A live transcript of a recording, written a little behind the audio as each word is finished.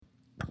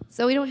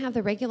So we don't have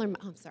the regular,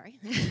 I'm sorry.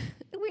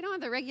 We don't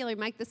have the regular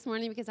mic this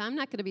morning because I'm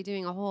not going to be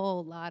doing a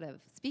whole lot of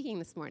speaking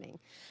this morning.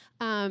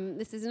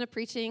 This isn't a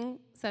preaching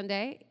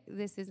Sunday.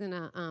 This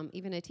isn't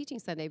even a teaching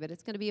Sunday, but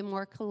it's going to be a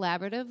more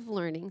collaborative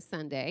learning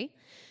Sunday.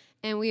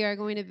 And we are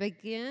going to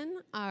begin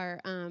our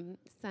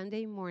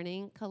Sunday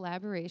morning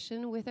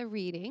collaboration with a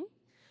reading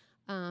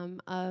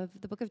of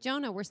the book of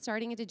Jonah. We're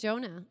starting into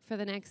Jonah for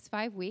the next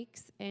 5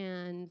 weeks,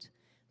 and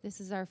this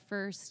is our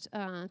first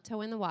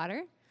toe in the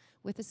water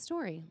with a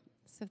story.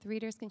 So if the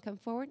readers can come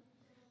forward.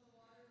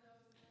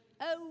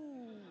 Oh. Okay,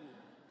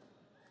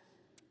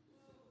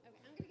 I'm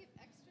going to give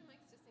extra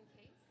mics just in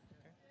case.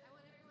 Okay. I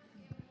want everyone to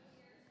be able to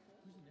hear.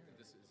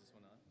 Is this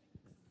one on?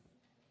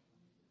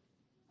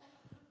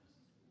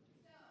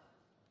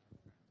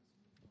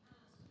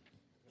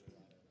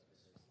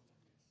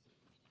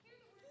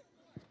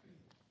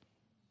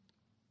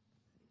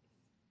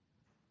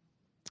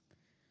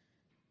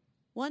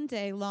 One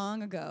day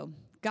long ago,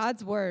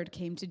 God's word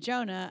came to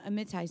Jonah,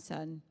 Amittai's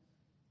son.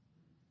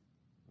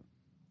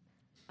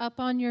 Up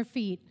on your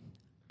feet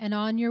and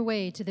on your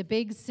way to the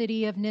big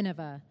city of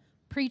Nineveh.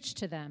 Preach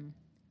to them.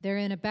 They're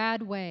in a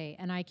bad way,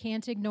 and I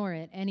can't ignore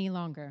it any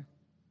longer.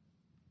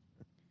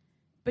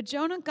 But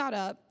Jonah got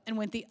up and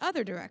went the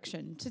other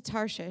direction, to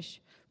Tarshish,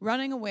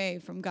 running away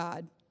from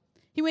God.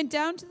 He went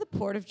down to the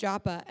port of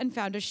Joppa and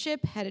found a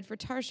ship headed for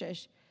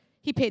Tarshish.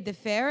 He paid the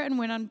fare and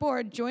went on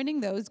board, joining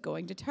those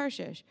going to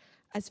Tarshish,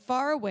 as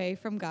far away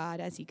from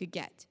God as he could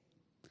get.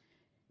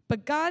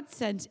 But God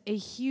sent a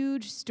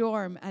huge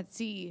storm at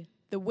sea,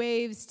 the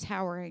waves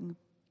towering.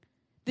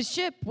 The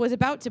ship was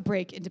about to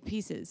break into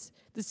pieces.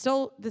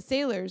 The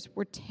sailors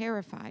were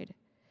terrified.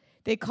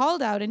 They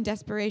called out in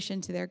desperation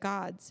to their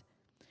gods.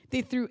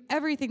 They threw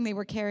everything they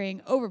were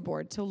carrying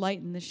overboard to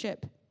lighten the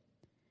ship.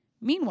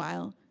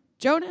 Meanwhile,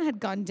 Jonah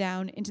had gone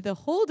down into the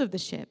hold of the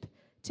ship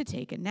to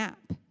take a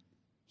nap.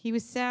 He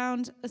was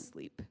sound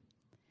asleep.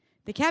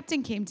 The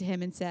captain came to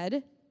him and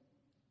said,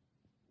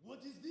 "What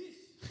is this?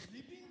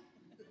 Sleeping?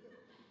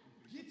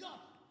 Get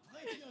up!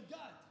 Pray to your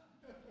God.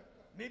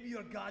 Maybe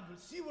your God will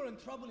see we're in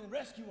trouble and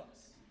rescue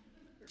us."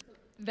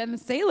 Then the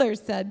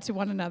sailors said to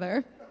one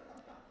another,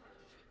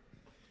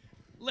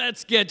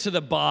 Let's get to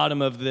the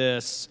bottom of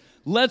this.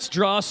 Let's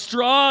draw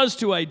straws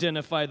to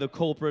identify the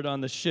culprit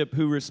on the ship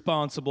who's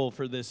responsible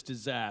for this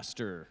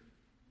disaster.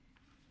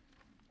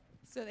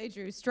 So they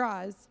drew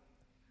straws.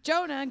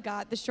 Jonah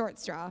got the short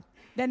straw.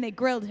 Then they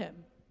grilled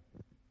him.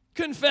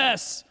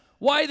 Confess.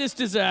 Why this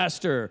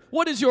disaster?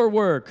 What is your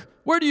work?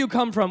 Where do you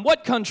come from?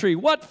 What country?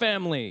 What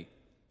family?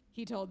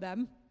 He told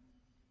them.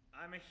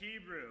 "I'm a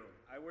Hebrew.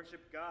 I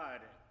worship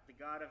God, the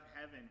God of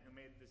heaven who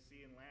made the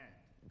sea and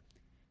land."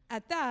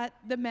 At that,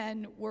 the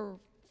men were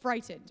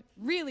frightened,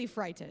 really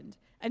frightened,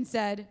 and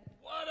said,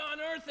 What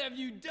on earth have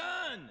you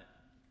done?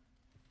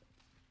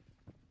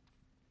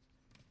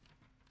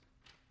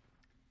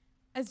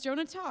 As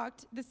Jonah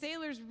talked, the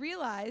sailors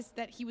realized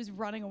that he was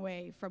running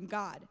away from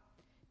God.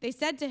 They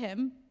said to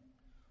him,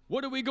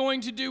 What are we going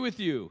to do with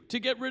you to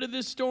get rid of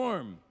this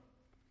storm?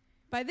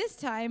 By this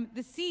time,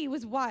 the sea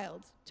was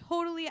wild,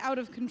 totally out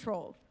of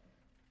control.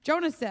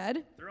 Jonah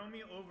said, "Throw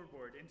me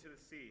overboard into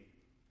the sea.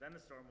 Then the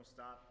storm will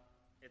stop.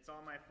 It's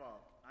all my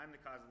fault. I'm the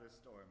cause of this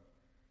storm.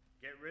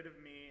 Get rid of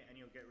me and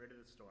you'll get rid of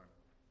the storm."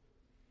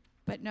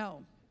 But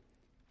no.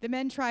 The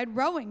men tried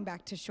rowing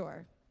back to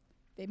shore.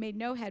 They made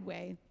no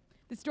headway.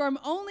 The storm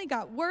only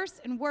got worse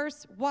and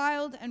worse,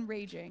 wild and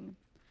raging.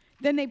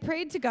 Then they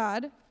prayed to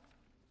God,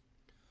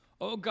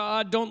 Oh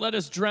God, don't let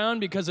us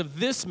drown because of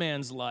this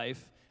man's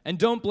life, and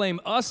don't blame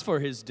us for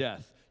his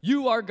death.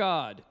 You are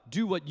God.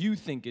 Do what you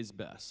think is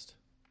best.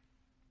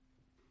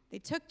 They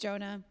took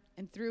Jonah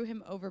and threw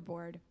him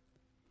overboard.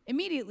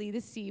 Immediately, the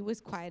sea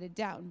was quieted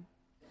down.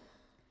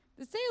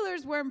 The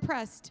sailors were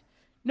impressed,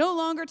 no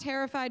longer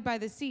terrified by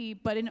the sea,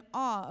 but in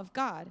awe of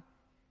God.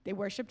 They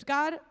worshiped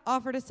God,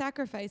 offered a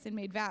sacrifice, and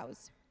made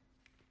vows.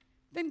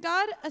 Then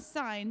God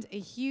assigned a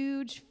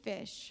huge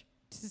fish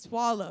to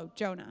swallow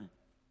Jonah.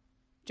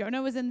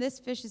 Jonah was in this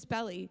fish's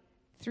belly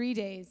 3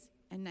 days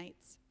and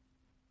nights.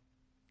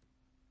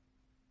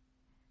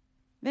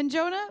 Then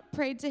Jonah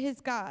prayed to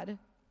his God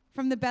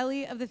from the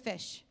belly of the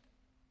fish.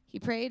 He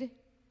prayed,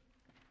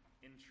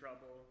 "In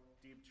trouble,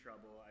 deep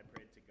trouble, I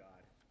prayed to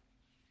God.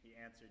 He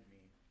answered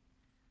me.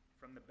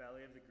 From the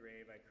belly of the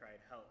grave I cried,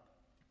 'Help!'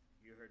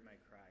 You heard my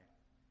cry.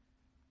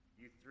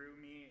 You threw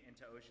me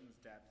into ocean's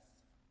depths,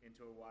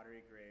 into a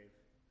watery grave,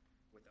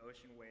 with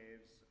ocean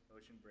waves,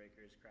 ocean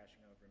breakers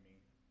crashing over me.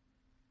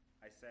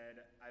 I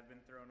said, 'I've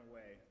been thrown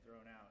away,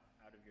 thrown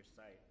out of your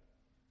sight.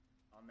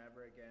 I'll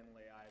never again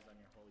lay eyes on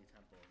your holy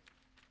temple.'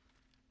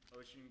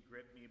 Ocean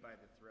gripped me by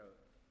the throat.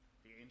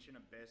 The ancient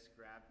abyss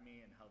grabbed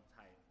me and held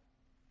tight.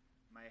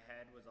 My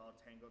head was all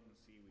tangled in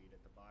seaweed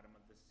at the bottom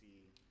of the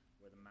sea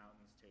where the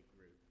mountains take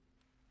root.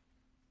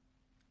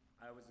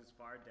 I was as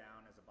far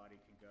down as a body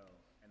could go,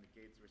 and the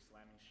gates were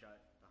slamming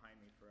shut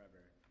behind me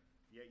forever.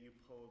 Yet you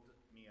pulled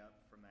me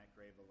up from that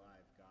grave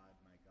alive, God,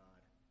 my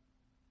God.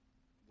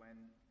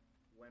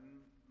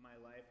 When my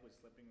life was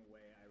slipping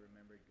away, I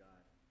remembered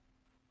God,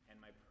 and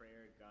my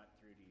prayer got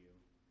through to you.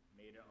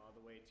 made it all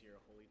the way to your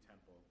holy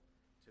temple.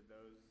 To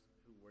those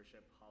who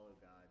worship hollow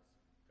gods,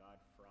 God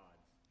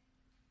frauds,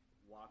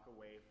 walk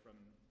away from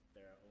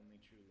their only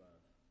true love.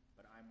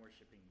 But I'm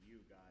worshiping you,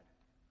 God,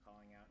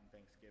 calling out in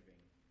thanksgiving,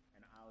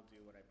 and I'll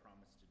do what I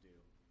promised to do.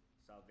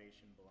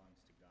 Salvation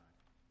belongs to God.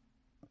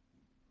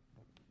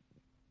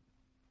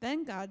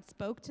 Then God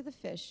spoke to the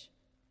fish,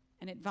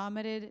 and it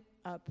vomited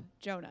up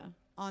Jonah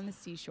on the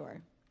seashore.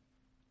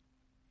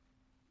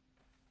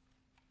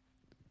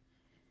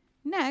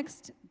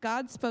 Next,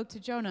 God spoke to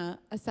Jonah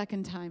a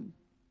second time.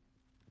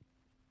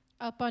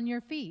 Up on your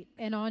feet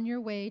and on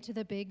your way to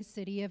the big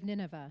city of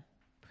Nineveh.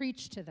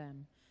 Preach to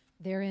them.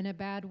 They're in a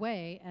bad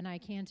way, and I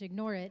can't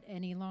ignore it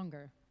any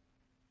longer.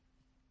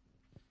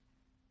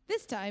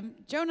 This time,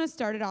 Jonah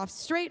started off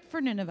straight for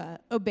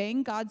Nineveh,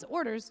 obeying God's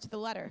orders to the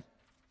letter.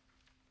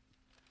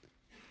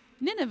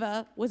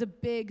 Nineveh was a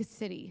big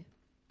city,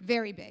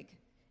 very big.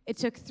 It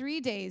took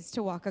 3 days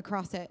to walk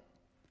across it.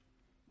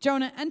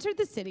 Jonah entered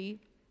the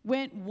city,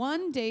 went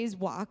 1 day's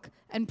walk,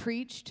 and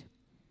preached.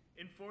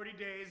 In 40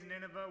 days,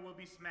 Nineveh will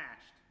be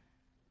smashed.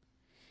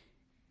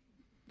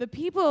 The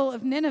people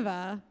of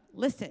Nineveh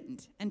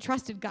listened and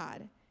trusted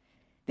God.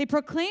 They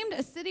proclaimed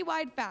a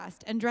citywide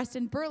fast and dressed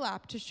in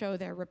burlap to show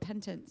their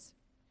repentance.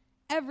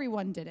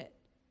 Everyone did it,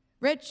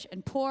 rich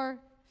and poor,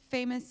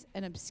 famous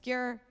and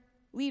obscure,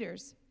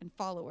 leaders and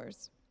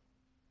followers.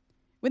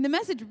 When the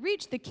message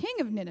reached the king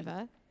of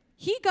Nineveh,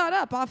 he got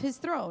up off his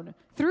throne,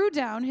 threw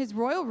down his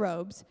royal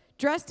robes,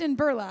 dressed in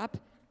burlap,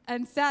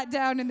 and sat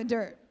down in the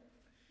dirt.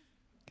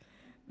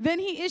 Then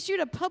he issued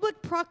a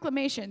public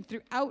proclamation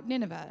throughout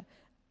Nineveh,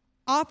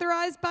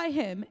 authorized by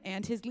him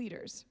and his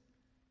leaders.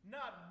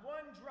 Not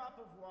one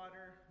drop of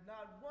water,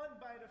 not one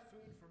bite of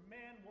food for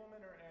man,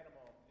 woman, or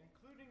animal,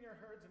 including your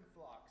herds and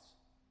flocks.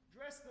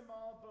 Dress them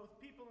all, both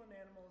people and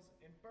animals,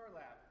 in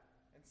burlap,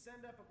 and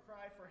send up a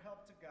cry for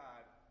help to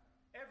God.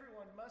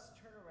 Everyone must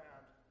turn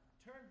around,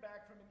 turn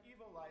back from an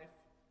evil life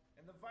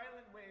and the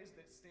violent ways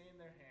that stay in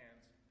their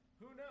hands.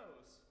 Who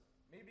knows?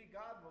 Maybe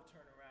God will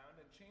turn around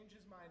and change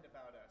his mind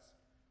about us.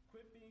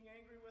 Quit being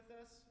angry with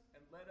us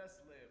and let us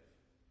live.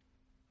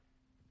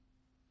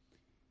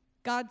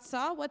 God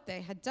saw what they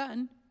had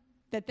done,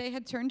 that they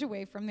had turned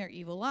away from their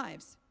evil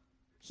lives.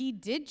 He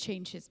did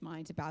change his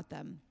mind about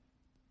them.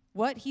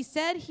 What he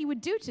said he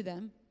would do to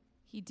them,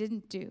 he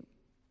didn't do.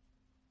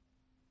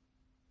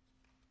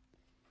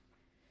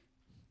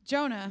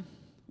 Jonah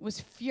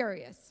was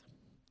furious.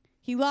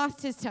 He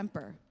lost his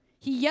temper.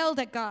 He yelled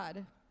at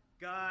God.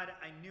 God,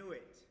 I knew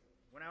it.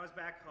 When I was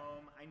back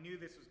home, I knew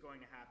this was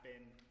going to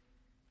happen.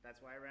 That's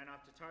why I ran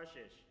off to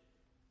Tarshish.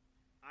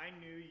 I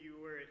knew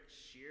you were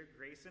sheer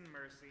grace and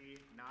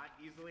mercy, not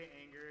easily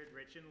angered,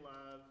 rich in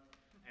love,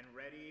 and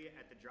ready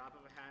at the drop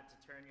of a hat to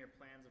turn your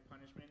plans of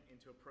punishment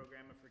into a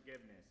program of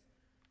forgiveness.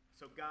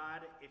 So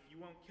God, if you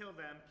won't kill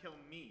them,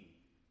 kill me.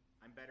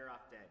 I'm better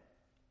off dead.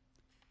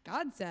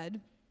 God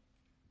said,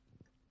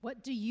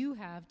 What do you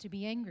have to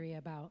be angry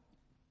about?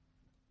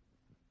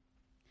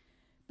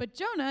 but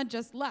Jonah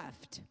just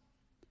left.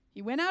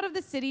 He went out of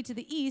the city to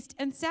the east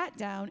and sat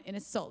down in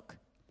a sulk.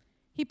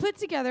 He put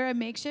together a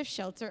makeshift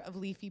shelter of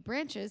leafy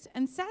branches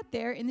and sat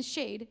there in the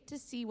shade to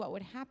see what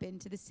would happen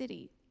to the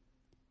city.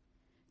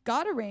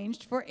 God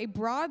arranged for a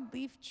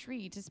broadleaf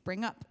tree to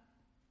spring up.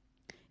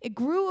 It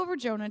grew over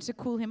Jonah to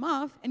cool him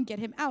off and get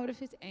him out of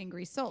his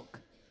angry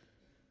sulk.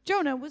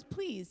 Jonah was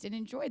pleased and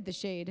enjoyed the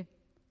shade.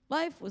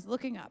 Life was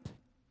looking up.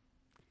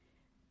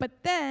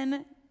 But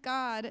then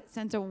God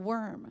sent a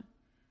worm.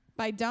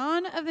 By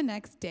dawn of the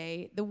next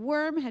day, the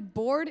worm had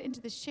bored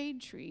into the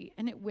shade tree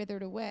and it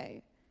withered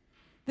away.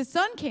 The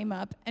sun came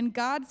up, and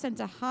God sent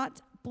a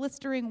hot,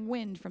 blistering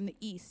wind from the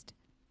east.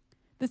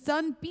 The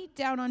sun beat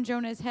down on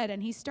Jonah's head,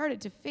 and he started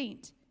to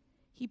faint.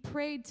 He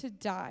prayed to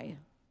die.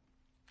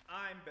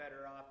 I'm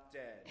better off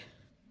dead.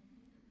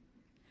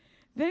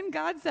 Then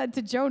God said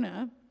to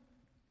Jonah,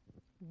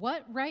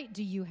 What right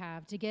do you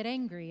have to get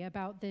angry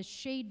about this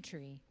shade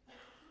tree?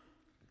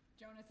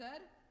 Jonah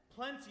said,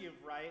 Plenty of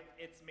right.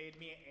 It's made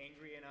me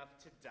angry enough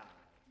to die.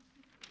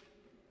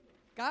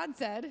 God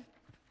said,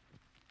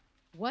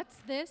 What's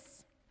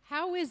this?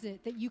 How is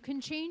it that you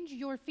can change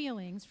your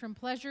feelings from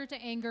pleasure to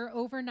anger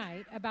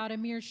overnight about a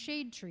mere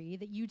shade tree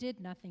that you did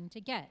nothing to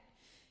get?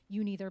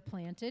 You neither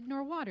planted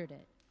nor watered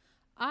it.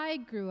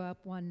 It grew up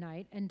one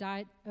night and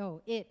died.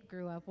 It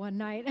grew up one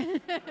night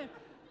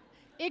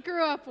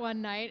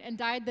and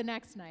died the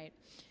next night.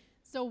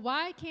 So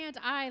why can't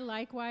I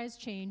likewise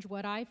change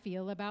what I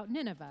feel about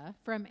Nineveh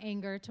from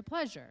anger to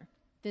pleasure?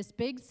 This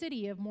big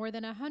city of more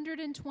than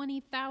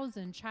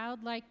 120,000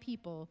 childlike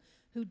people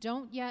who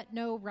don't yet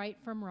know right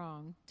from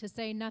wrong, to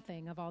say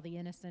nothing of all the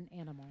innocent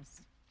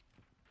animals.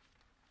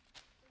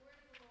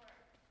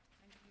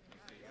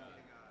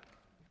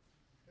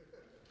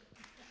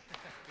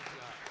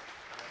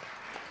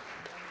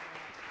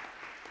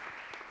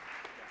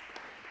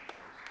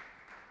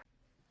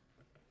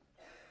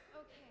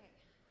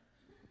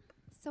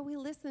 So we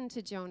listened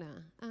to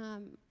Jonah.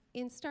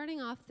 In starting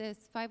off this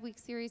 5-week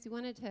series, we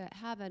wanted to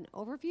have an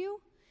overview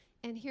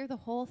and hear the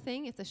whole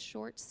thing. It's a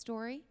short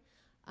story.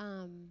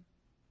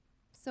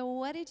 So,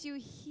 what did you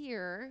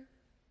hear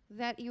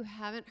that you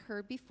haven't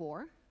heard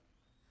before?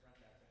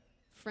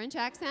 French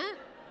accent?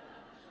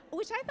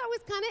 Which I thought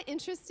was kind of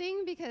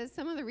interesting because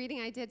some of the reading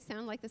I did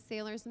sound like the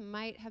sailors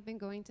might have been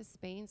going to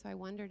Spain, so I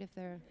wondered if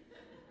their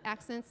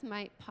accents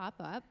might pop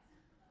up.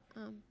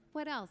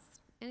 What else?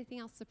 Anything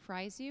else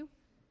surprise you?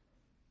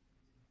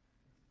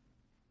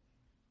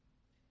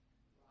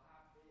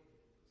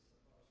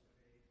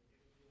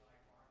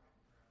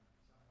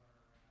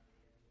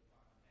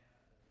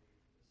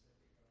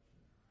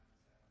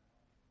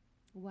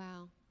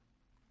 Wow.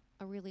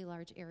 A really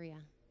large area.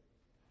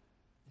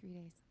 3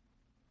 days.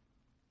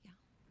 Yeah.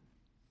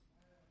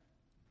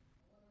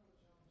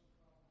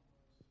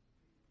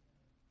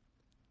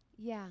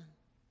 Yeah.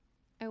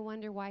 I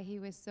wonder why he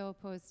was so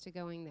opposed to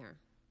going there.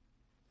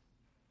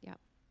 Yep.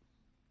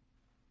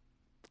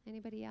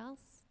 Anybody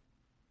else?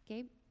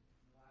 Gabe?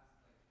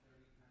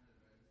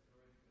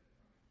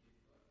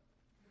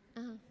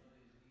 Uh-huh.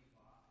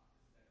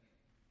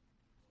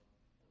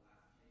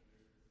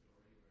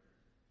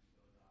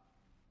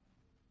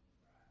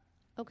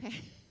 Okay.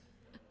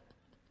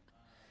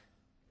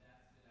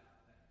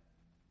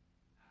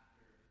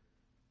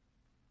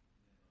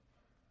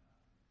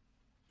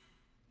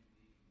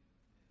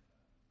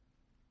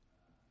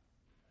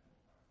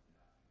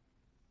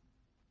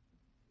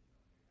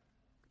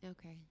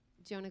 Okay.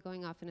 Jonah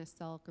going off in a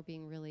sulk or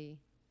being really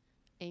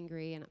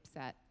angry and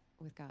upset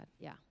with God.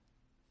 Yeah.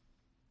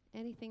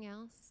 Anything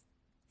else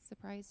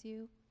surprise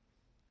you?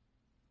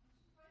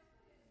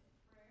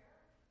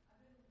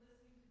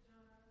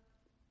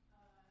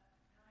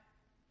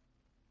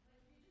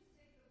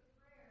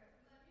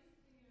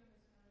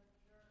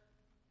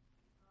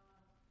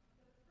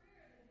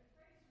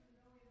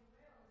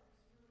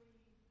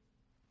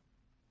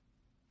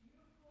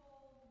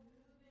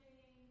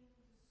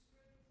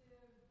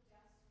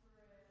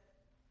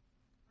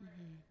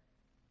 Mm-hmm.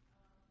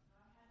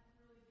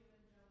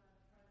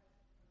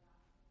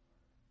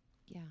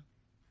 Yeah.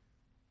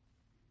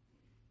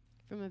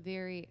 From a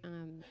very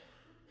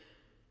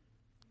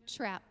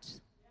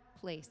trapped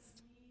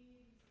place.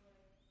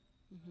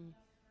 Mm-hmm.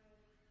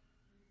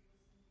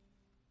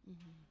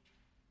 Mm-hmm.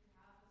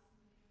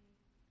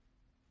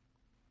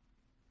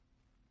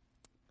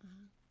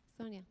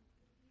 Sonia.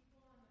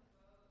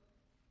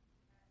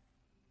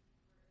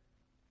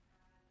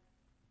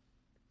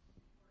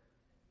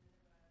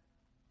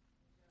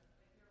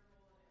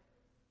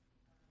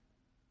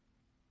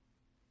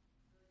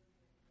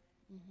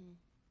 Mm-hmm.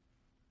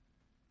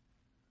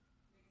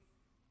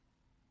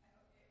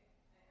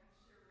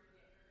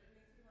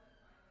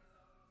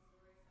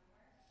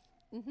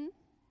 Mm-hmm.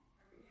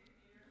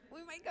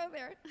 We might go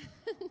there.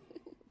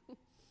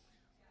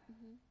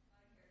 Mm-hmm.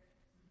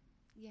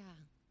 Yeah.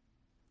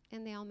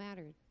 And they all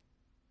mattered.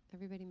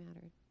 Everybody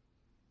mattered.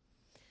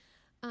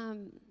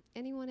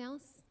 Anyone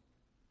else?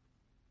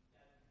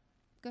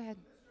 Go ahead.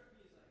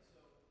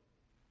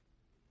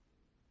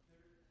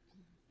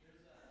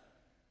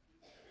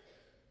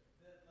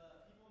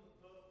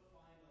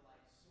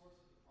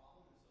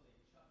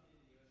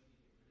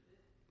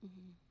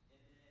 Mm-hmm.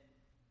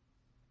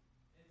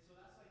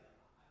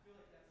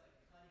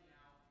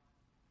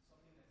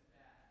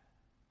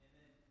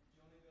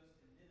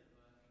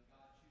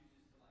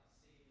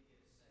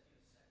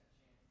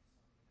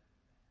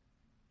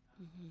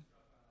 Mm-hmm.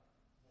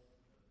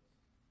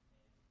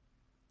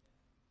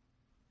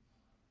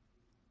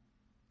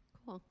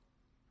 Cool.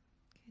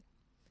 Good.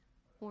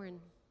 Warren.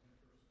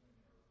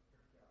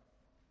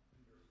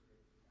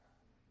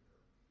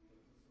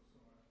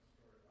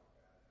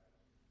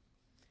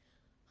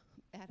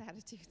 Bad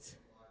attitudes.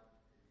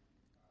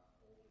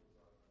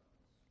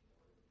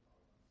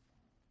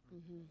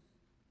 Mm-hmm.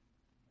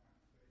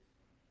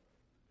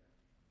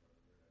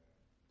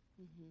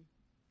 Mm-hmm.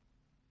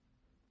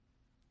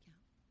 Yeah.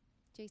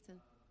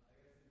 Jason.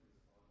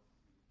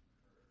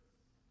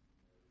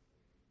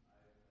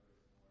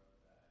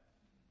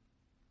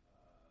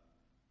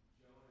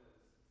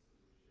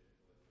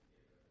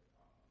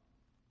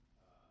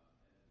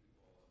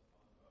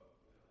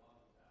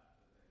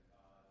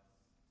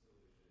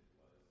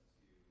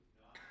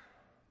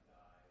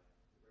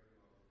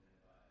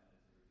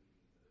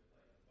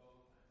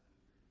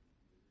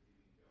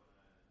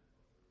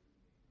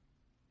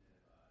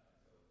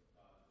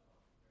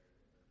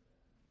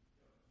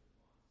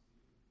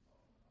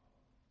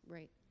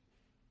 Right.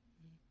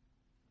 Mhm.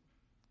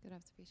 Good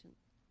observation.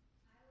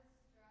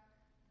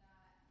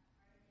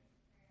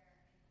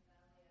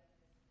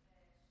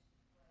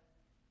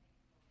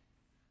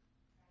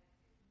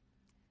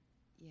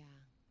 Yeah.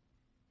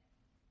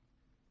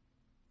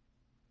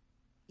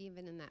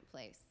 Even in that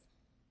place.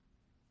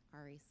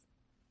 Ari's.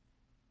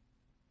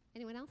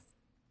 Anyone else?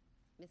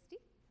 Misty?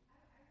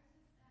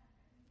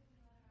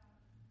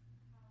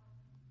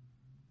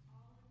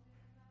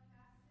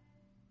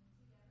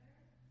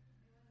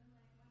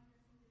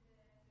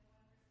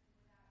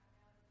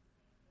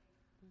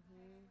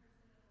 Mm-hmm.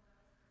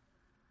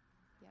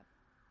 Yep.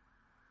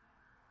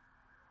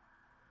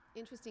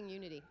 Interesting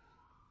unity.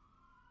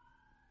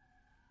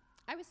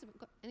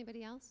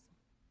 Anybody else?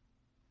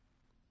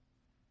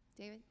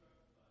 David?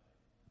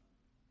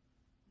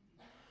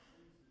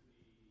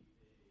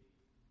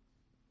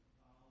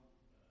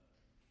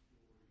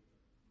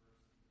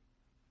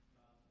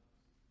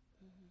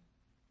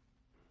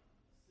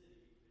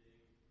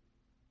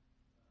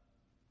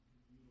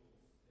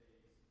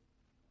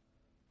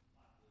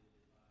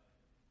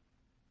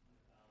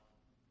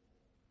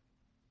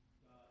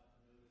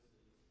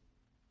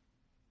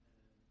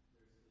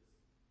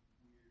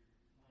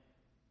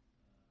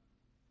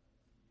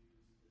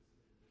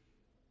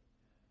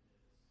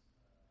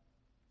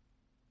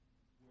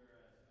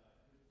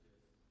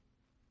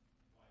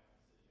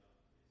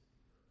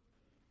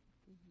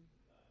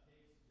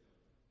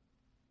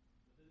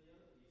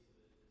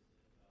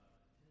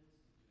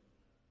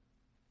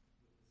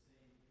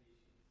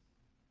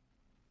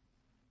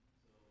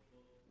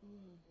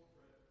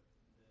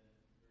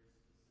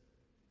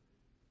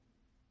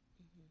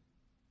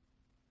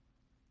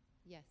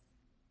 Yes.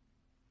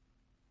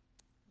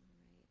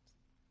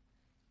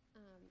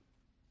 All right.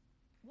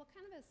 What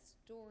kind of a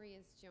story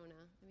is Jonah?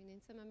 I mean, in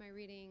some of my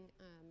reading,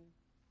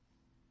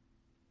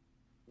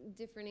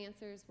 different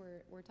answers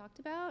were talked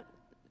about.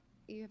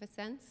 You have a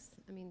sense?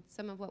 I mean,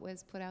 some of what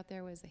was put out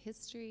there was a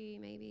history,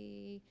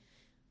 maybe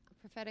a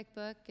prophetic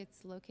book.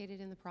 It's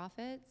located in the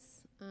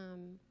prophets,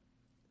 and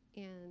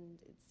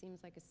it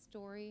seems like a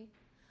story.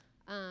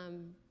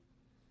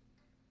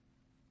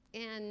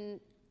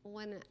 And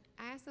when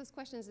I ask those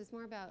questions, it's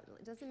more about,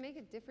 does it make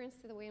a difference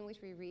to the way in which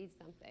we read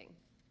something?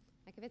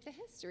 Like if it's a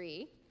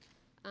history,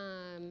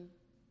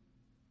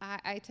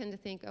 I tend to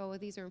think, oh,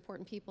 these are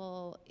important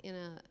people in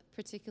a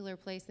particular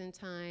place and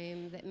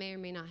time that may or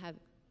may not have,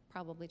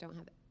 probably don't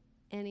have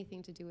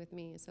anything to do with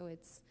me. So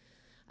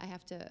I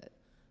have to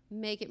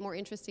make it more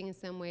interesting in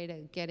some way to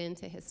get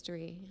into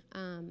history.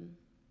 And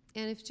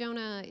if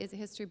Jonah is a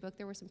history book,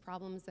 there were some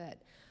problems that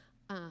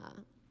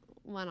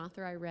one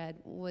author I read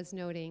was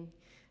noting.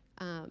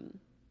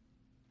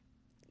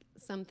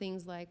 Some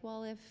things like,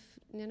 well, if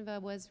Nineveh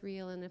was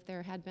real and if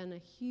there had been a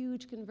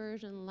huge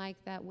conversion like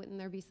that, wouldn't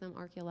there be some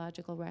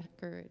archaeological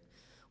record?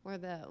 Or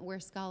where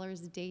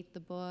scholars date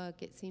the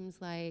book, it seems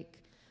like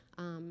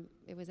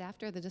it was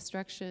after the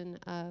destruction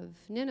of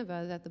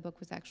Nineveh that the book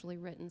was actually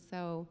written.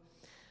 So,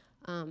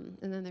 and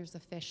then there's a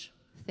fish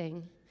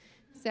thing.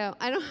 So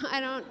I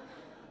don't,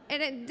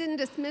 and it didn't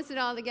dismiss it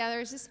altogether.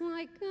 It's just more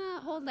like,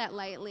 hold that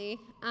lightly.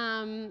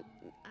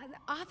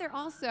 The author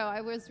also,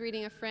 I was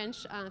reading a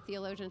French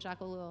theologian, Jacques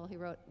Ellul, who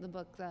wrote the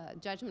book, The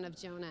Judgment of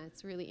Jonah.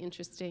 It's really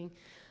interesting.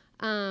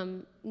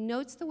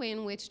 Notes the way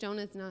in which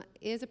Jonah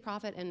is a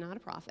prophet and not a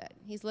prophet.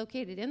 He's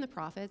located in the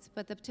prophets,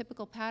 but the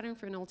typical pattern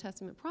for an Old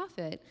Testament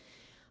prophet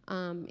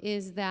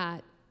is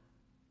that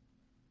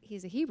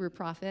he's a Hebrew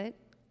prophet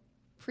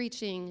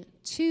preaching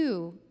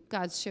to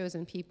God's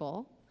chosen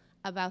people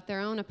about their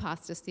own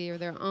apostasy or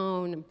their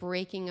own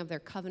breaking of their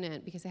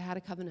covenant because they had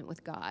a covenant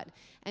with God.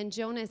 And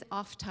Jonah is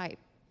off type,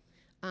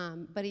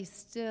 but he's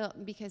still,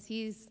 because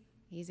he's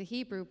a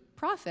Hebrew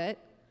prophet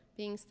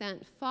being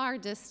sent far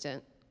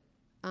distant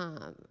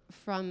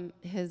from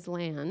his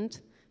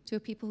land to a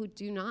people who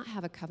do not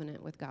have a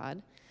covenant with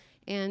God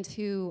and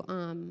who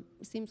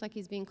seems like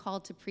he's being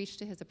called to preach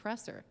to his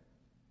oppressor,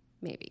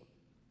 maybe,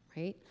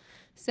 right?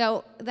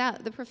 So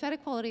the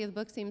prophetic quality of the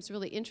book seems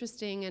really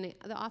interesting, and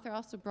the author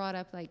also brought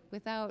up, like,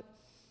 without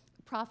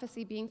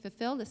prophecy being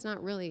fulfilled, it's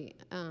not really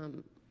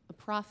a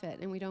prophet,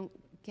 and we don't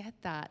get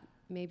that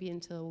maybe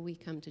until we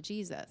come to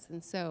Jesus,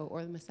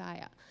 or the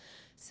Messiah.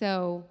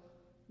 So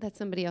that's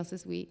somebody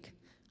else's week.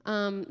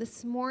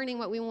 This morning,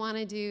 what we want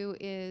to do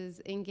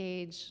is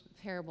engage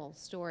parable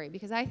story,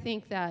 because I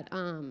think that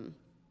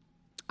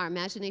our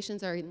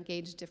imaginations are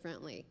engaged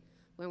differently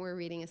when we're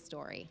reading a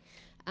story.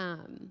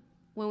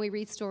 When we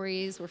read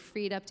stories, we're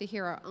freed up to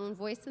hear our own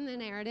voice in the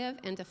narrative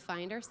and to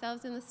find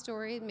ourselves in the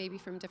story, maybe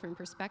from different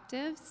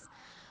perspectives.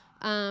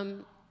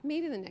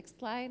 Maybe the next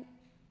slide.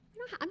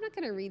 I'm not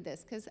going to read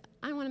this because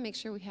I want to make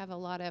sure we have a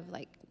lot of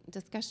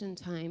discussion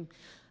time.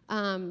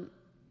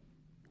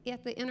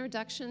 At the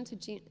introduction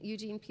to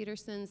Eugene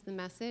Peterson's The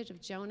Message of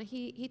Jonah,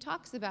 he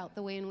talks about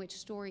the way in which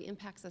story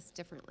impacts us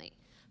differently,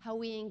 how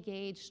we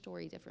engage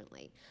story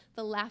differently.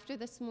 The laughter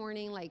this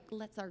morning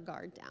lets our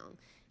guard down.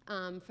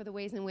 For the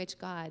ways in which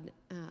God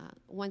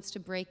wants to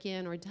break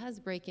in or does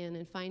break in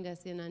and find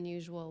us in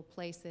unusual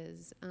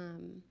places.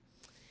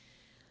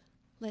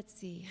 Let's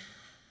see.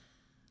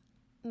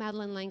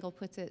 Madeleine L'Engle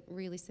puts it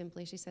really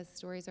simply. She says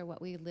stories are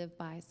what we live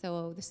by.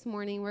 So this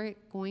morning we're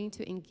going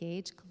to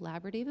engage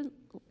collaboratively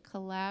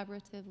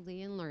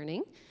in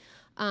learning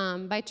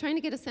by trying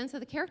to get a sense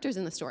of the characters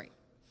in the story.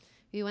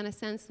 We want to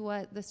sense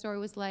what the story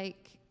was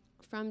like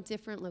from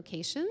different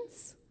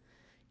locations,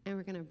 and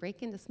we're going to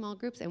break into small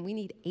groups, and we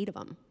need 8 of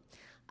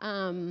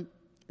them.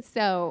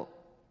 So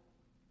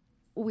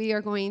we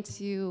are going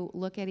to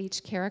look at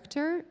each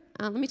character.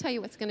 Let me tell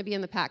you what's going to be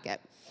in the packet.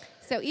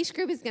 So each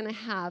group is going to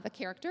have a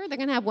character. They're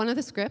going to have one of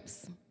the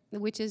scripts,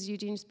 which is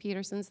Eugene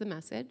Peterson's The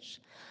Message.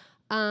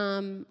 We're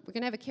going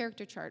to have a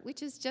character chart,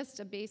 which is just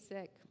a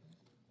basic,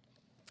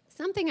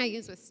 something I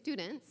use with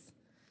students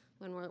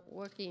when we're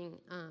working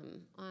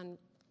on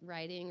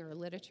writing or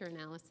literature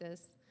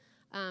analysis.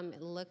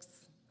 It looks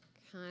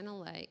kind of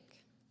like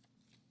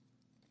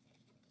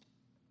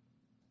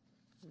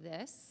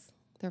this.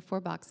 There are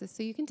 4 boxes,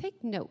 so you can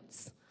take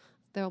notes.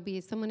 There will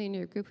be someone in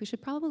your group who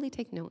should probably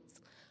take notes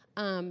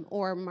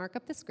or mark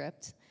up the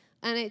script.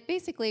 And it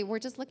basically, we're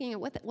just looking at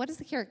what does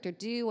the character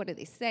do? What do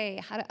they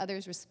say? How do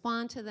others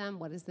respond to them?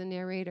 What does the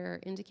narrator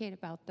indicate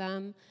about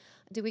them?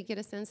 Do we get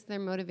a sense of their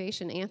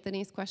motivation?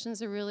 Anthony's question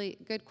is a really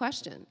good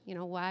question. You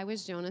know, why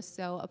was Jonah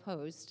so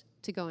opposed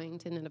to going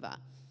to Nineveh?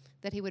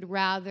 That he would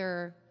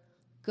rather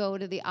go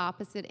to the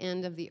opposite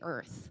end of the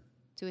earth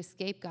to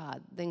escape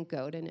God than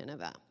go to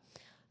Nineveh.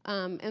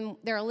 And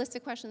there are a list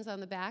of questions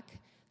on the back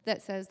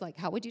that says, like,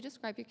 how would you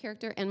describe your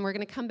character? And we're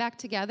going to come back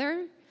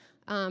together,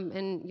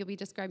 and you'll be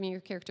describing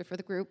your character for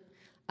the group.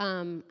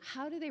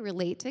 How do they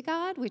relate to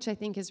God, which I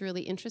think is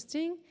really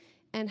interesting,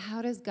 and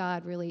how does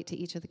God relate to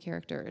each of the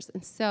characters?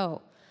 And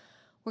so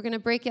we're going to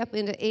break up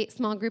into 8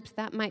 small groups.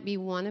 That might be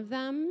one of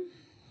them.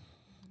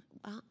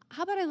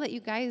 How about I let you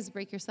guys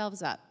break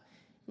yourselves up?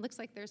 It looks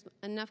like there's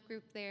enough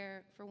group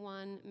there for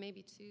 1,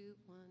 maybe 2.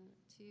 1,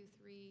 2,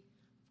 3,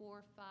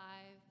 4, 5,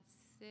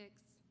 6.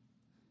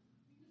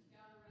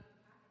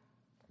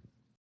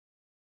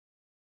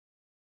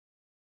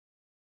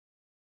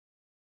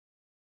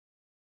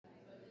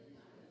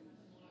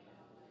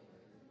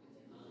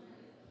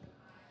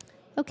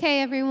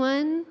 Okay,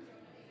 everyone.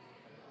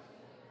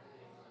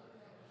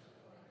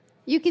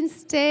 You can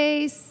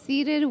stay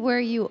seated where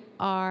you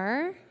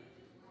are,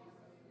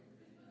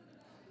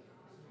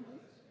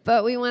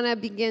 but we want to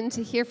begin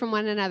to hear from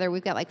one another.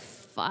 We've got like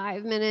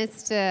 5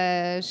 minutes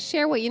to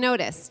share what you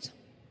noticed.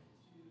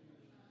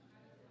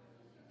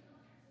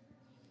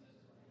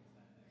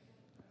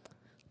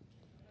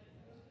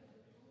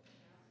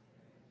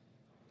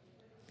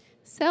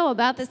 So,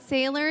 about the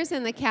sailors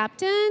and the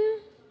captain.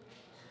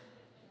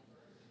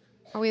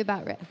 Are we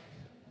about ready?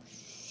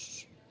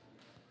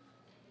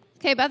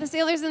 Okay, about the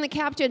sailors and the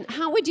captain.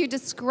 How would you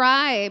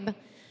describe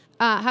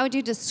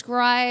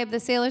the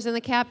sailors and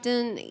the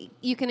captain?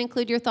 You can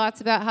include your thoughts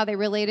about how they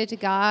related to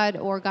God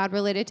or God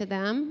related to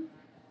them.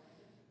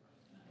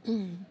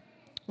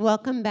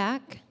 Welcome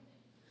back.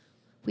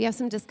 We have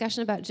some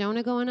discussion about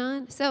Jonah going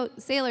on. So,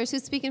 sailors,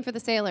 who's speaking for the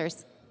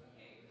sailors?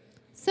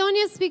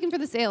 Sonia's speaking for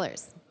the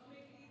sailors.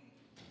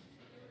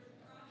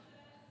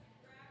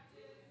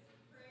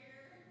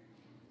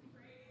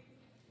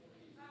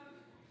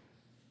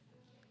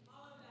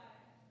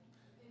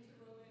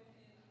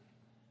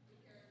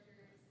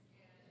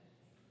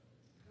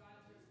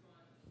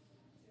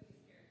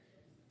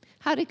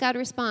 How did God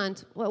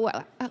respond?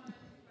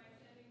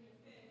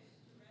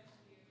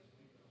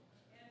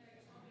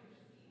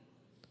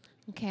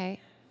 Okay.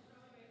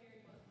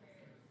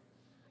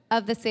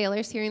 Of the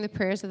sailors, hearing the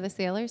prayers of the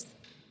sailors?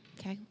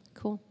 Okay,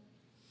 cool.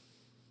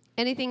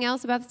 Anything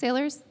else about the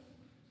sailors?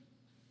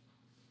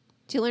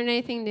 Did you learn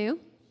anything new?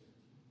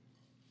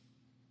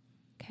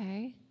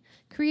 Okay.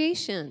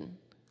 Creation.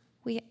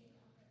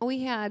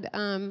 We had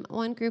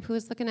one group who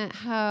was looking at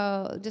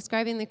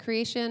describing the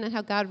creation and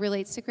how God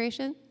relates to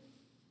creation.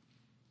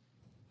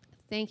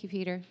 Thank you,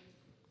 Peter.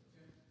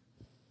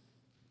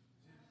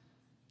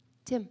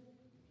 Tim.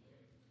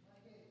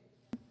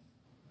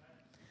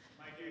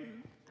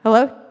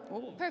 Hello?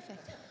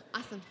 Perfect.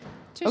 Awesome.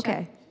 Trisha.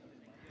 Okay.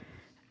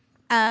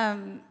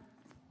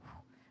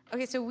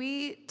 Okay, so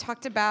we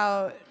talked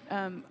about,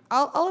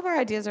 all of our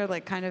ideas are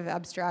like kind of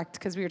abstract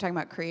because we were talking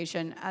about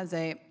creation as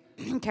a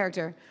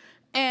character.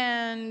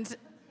 And,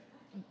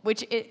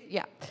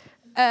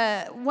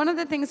 one of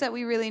the things that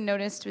we really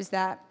noticed was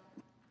that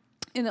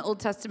in the Old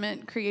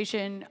Testament,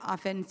 creation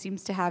often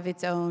seems to have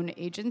its own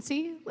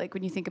agency. Like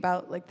when you think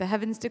about like the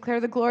heavens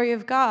declare the glory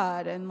of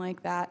God and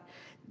like that,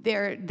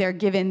 they're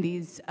given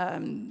these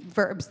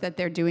verbs that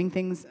they're doing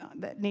things,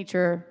 that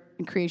nature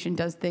and creation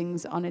does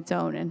things on its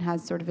own and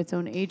has sort of its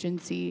own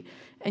agency.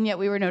 And yet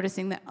we were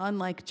noticing that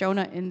unlike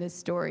Jonah in this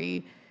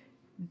story,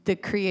 the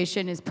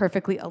creation is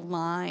perfectly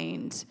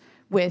aligned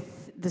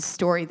with the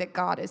story that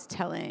God is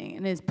telling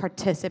and is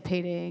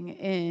participating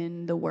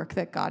in the work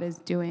that God is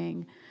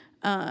doing.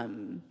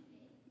 It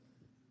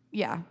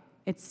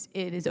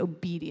is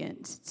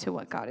obedient to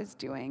what God is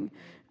doing.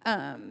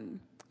 And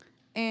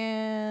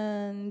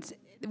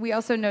we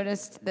also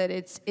noticed that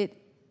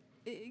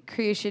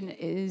creation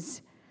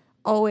is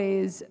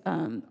always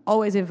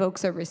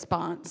evokes a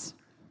response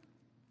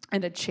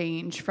and a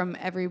change from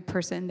every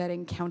person that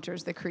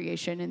encounters the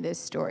creation in this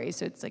story.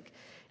 So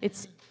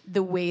it's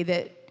the way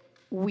that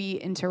we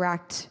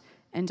interact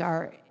and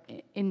are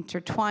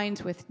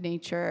intertwined with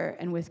nature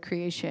and with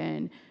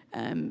creation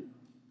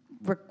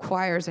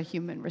requires a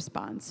human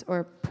response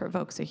or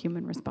provokes a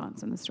human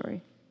response in the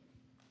story.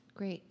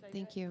 Great,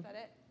 thank you. Is that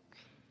it?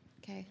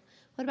 Okay.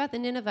 What about the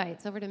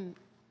Ninevites?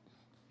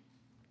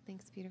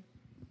 Thanks, Peter.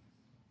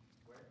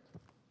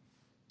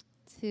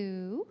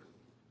 To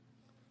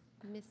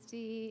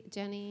Misty,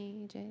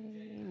 Jenny, Jay,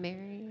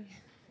 Mary,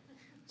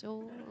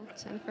 Joel,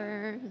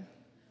 Jennifer.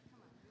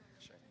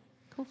 Sure.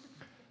 Cool.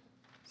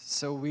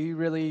 So we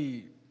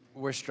really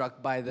were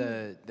struck by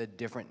the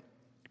different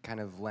kind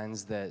of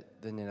lens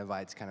that the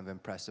Ninevites kind of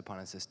impressed upon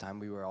us this time.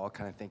 We were all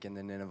kind of thinking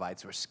the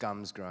Ninevites were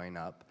scums growing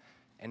up.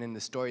 And in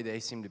the story, they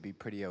seem to be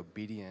pretty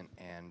obedient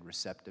and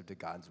receptive to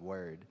God's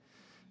word.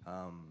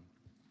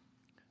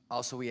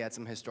 Also, we had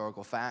some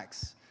historical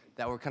facts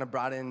that were kind of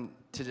brought in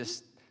to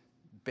just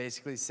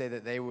basically say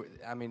that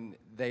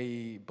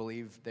they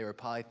believed they were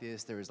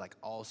polytheists. There was like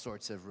all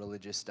sorts of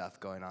religious stuff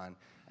going on,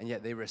 and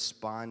yet they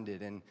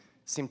responded and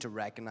seemed to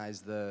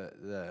recognize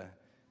the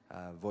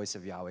voice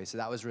of Yahweh. So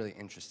that was really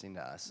interesting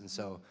to us. And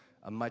so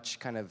a much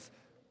kind of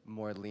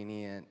more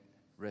lenient,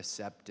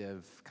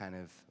 receptive kind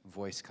of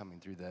voice coming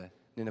through the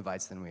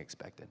Ninevites than we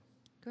expected.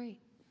 Great,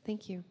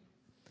 thank you.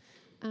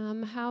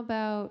 How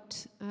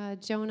about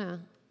Jonah?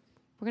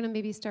 We're going to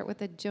maybe start with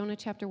the Jonah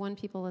chapter 1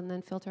 people and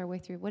then filter our way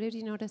through. What did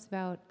you notice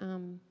about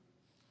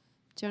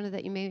Jonah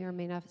that you may or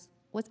may not?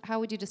 How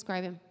would you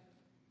describe him?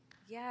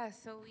 Yeah,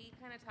 so we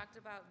kind of talked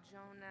about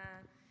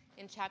Jonah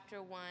in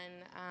chapter 1,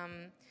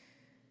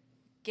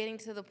 getting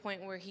to the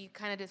point where he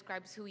kind of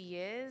describes who he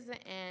is,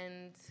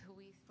 and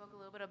we spoke a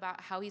little bit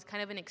about how he's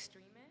kind of an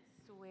extremist,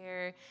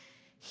 where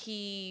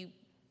he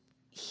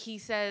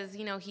says,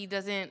 he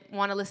doesn't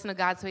want to listen to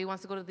God, so he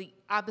wants to go to the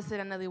opposite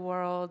end of the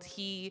world.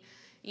 He,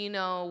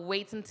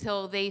 waits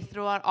until they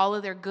throw out all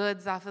of their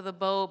goods off of the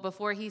boat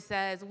before he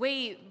says,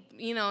 wait,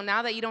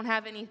 now that you don't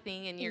have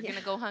anything and you're going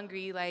to go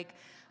hungry, like,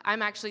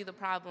 I'm actually the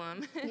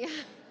problem. Yeah.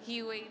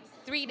 He waits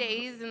 3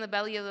 days in the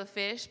belly of the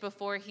fish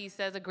before he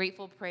says a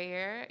grateful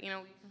prayer.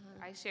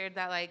 I shared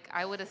that, like,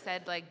 I would have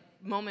said, like,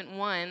 moment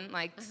one,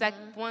 like,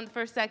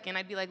 first second,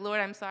 I'd be like, Lord,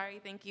 I'm sorry,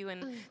 thank you,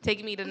 and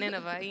take me to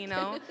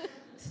Nineveh,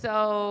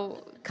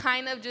 So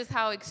kind of just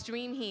how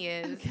extreme he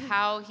is,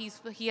 how he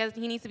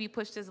needs to be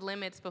pushed his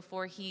limits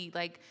before he,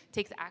 like,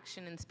 takes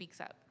action and speaks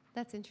up.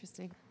 That's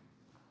interesting.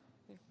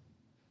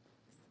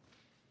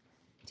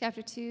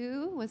 Chapter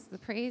 2 was the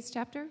praise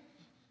chapter.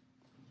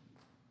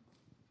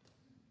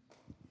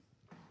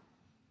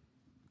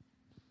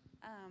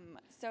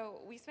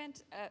 So we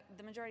spent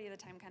the majority of the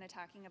time kind of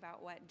talking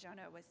about what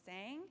Jonah was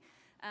saying,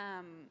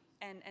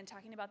 and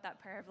talking about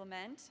that prayer of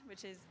lament,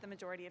 which is the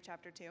majority of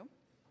chapter 2,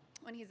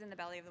 when he's in the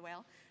belly of the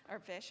whale, or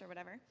fish, or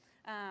whatever.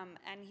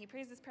 And he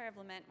prays this prayer of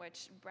lament,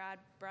 which Brad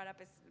brought up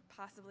as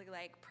possibly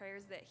like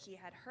prayers that he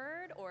had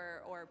heard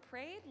or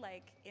prayed,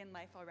 like in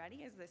life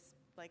already, is this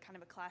like kind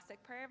of a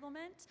classic prayer of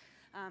lament,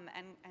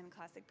 and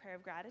classic prayer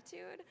of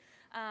gratitude.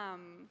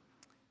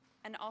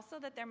 And also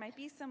that there might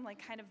be some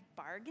like kind of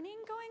bargaining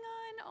going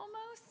on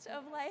almost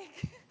of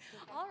like,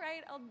 all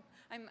right,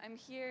 I'm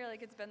here,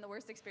 like it's been the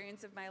worst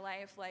experience of my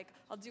life, like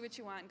I'll do what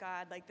you want,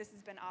 God, like this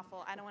has been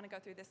awful, I don't want to go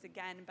through this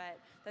again, but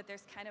that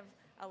there's kind of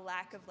a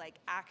lack of like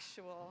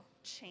actual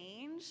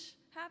change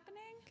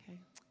happening. Okay.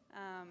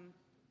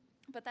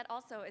 But that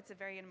also, it's a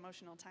very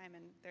emotional time,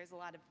 and there's a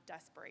lot of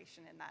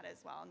desperation in that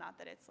as well, not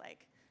that it's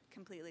like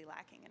completely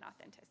lacking in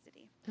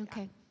authenticity.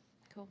 Okay,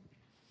 cool.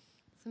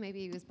 So maybe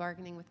he was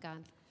bargaining with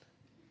God.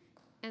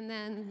 And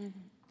then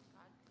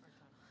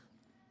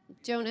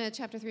Jonah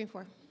chapter 3 and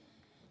 4.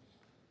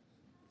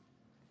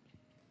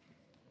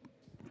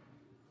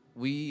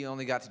 We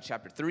only got to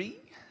chapter 3.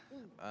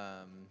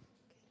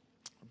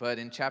 But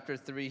in chapter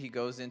 3, he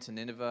goes into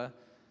Nineveh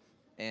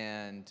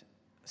and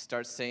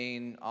starts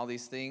saying all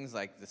these things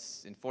like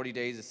this: in 40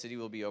 days, the city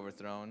will be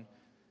overthrown.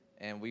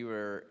 And we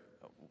were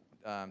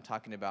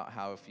talking about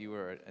how if you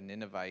were a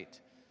Ninevite,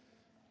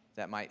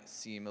 that might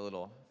seem a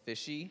little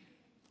fishy.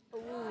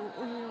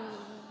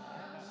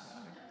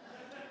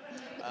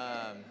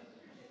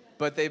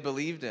 But they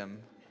believed him.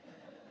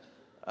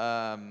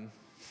 And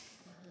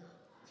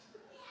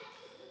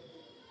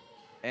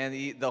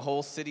the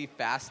whole city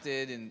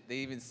fasted, and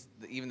they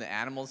even the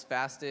animals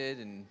fasted,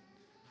 and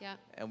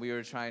we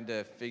were trying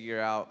to figure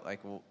out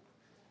like, well,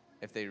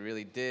 if they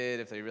really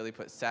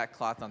put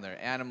sackcloth on their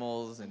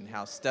animals, and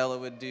how Stella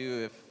would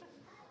do if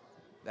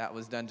that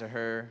was done to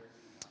her.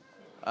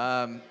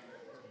 Go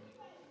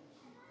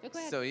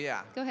ahead. So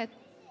yeah. Go ahead.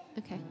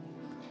 Okay.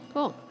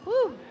 Cool.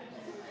 Woo.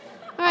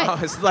 All right. Oh,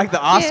 it's like the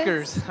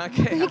Oscars.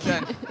 Okay, I'm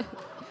done.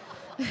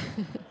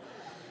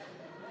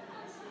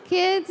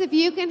 Kids, if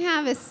you can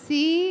have a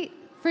seat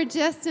for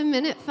just a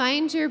minute,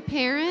 find your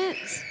parent,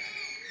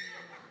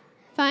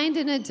 find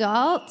an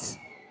adult,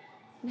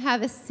 and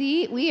have a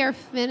seat. We are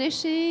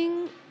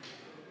finishing.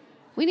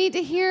 We need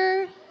to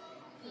hear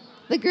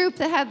the group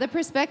that had the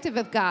perspective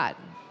of God.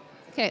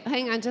 Okay,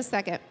 hang on just a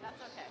second.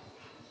 That's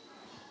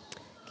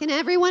okay. Can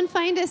everyone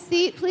find a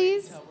seat,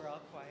 please?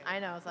 I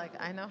know, it's like,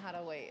 I know how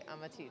to wait.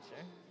 I'm a teacher.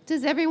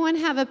 Does everyone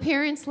have a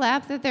parent's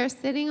lap that they're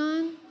sitting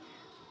on?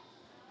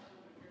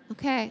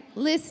 Okay,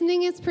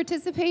 listening is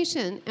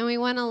participation, and we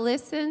want to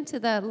listen to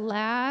the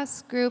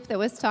last group that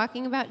was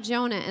talking about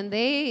Jonah, and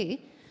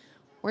they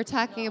were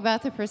talking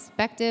about the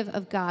perspective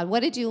of God. What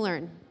did you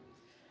learn?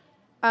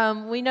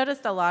 We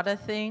noticed a lot of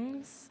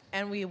things,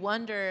 and we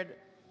wondered,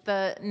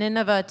 the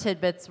Nineveh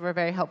tidbits were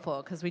very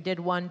helpful, because we did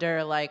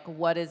wonder, like,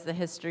 what is the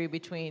history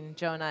between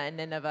Jonah and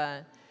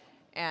Nineveh,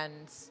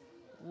 and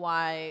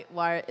why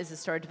is the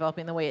story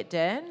developing the way it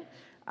did?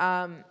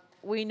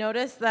 We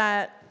noticed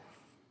that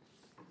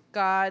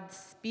God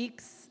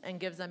speaks and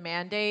gives a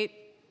mandate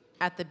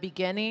at the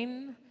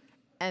beginning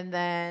and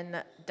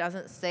then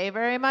doesn't say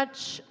very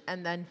much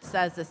and then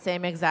says the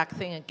same exact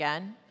thing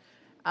again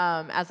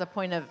as a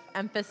point of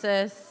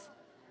emphasis.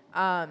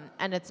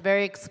 And it's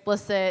very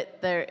explicit.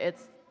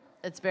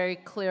 It's very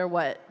clear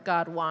what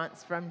God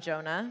wants from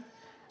Jonah.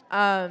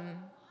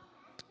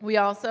 We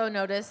also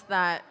noticed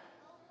that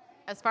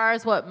as far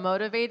as what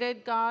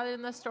motivated God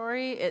in the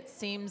story, it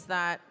seems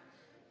that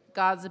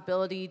God's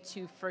ability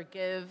to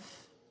forgive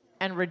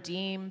and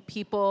redeem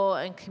people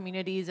and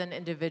communities and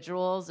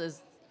individuals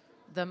is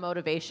the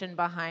motivation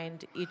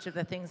behind each of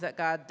the things that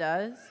God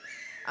does,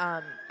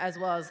 as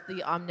well as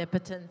the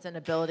omnipotence and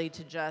ability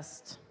to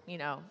just,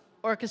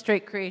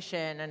 orchestrate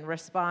creation and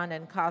respond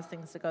and cause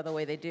things to go the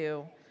way they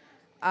do.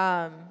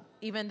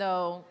 Even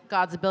though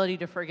God's ability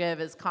to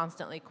forgive is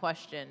constantly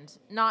questioned.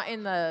 Not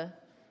in the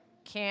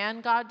can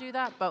God do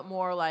that, but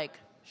more like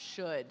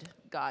should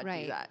God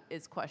do that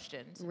is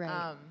questioned.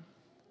 Right.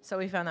 So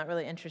we found that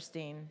really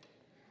interesting.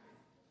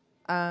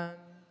 Did I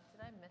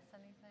miss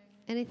anything?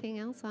 Anything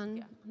else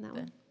on that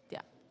one?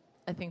 Yeah,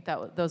 I think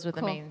those were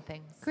the Cool. main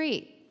things.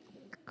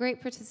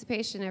 Great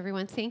participation,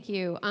 everyone. Thank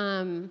you.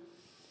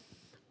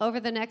 Over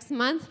the next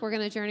month, we're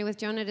going to journey with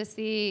Jonah to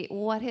see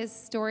what his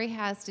story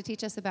has to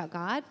teach us about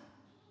God,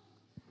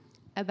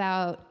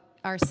 about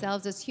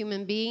ourselves as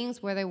human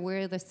beings, whether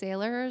we're the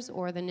sailors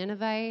or the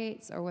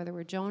Ninevites, or whether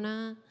we're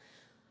Jonah,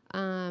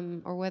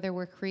 or whether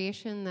we're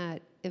creation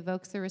that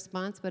evokes a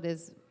response but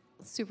is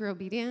super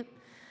obedient,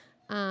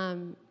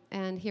 and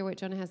hear what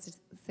Jonah has to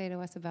say to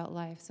us about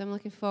life. So I'm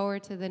looking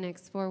forward to the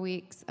next 4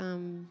 weeks.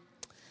 We're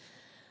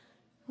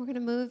going to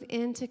move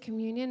into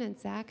communion, and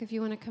Zach, if you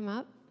want to come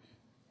up.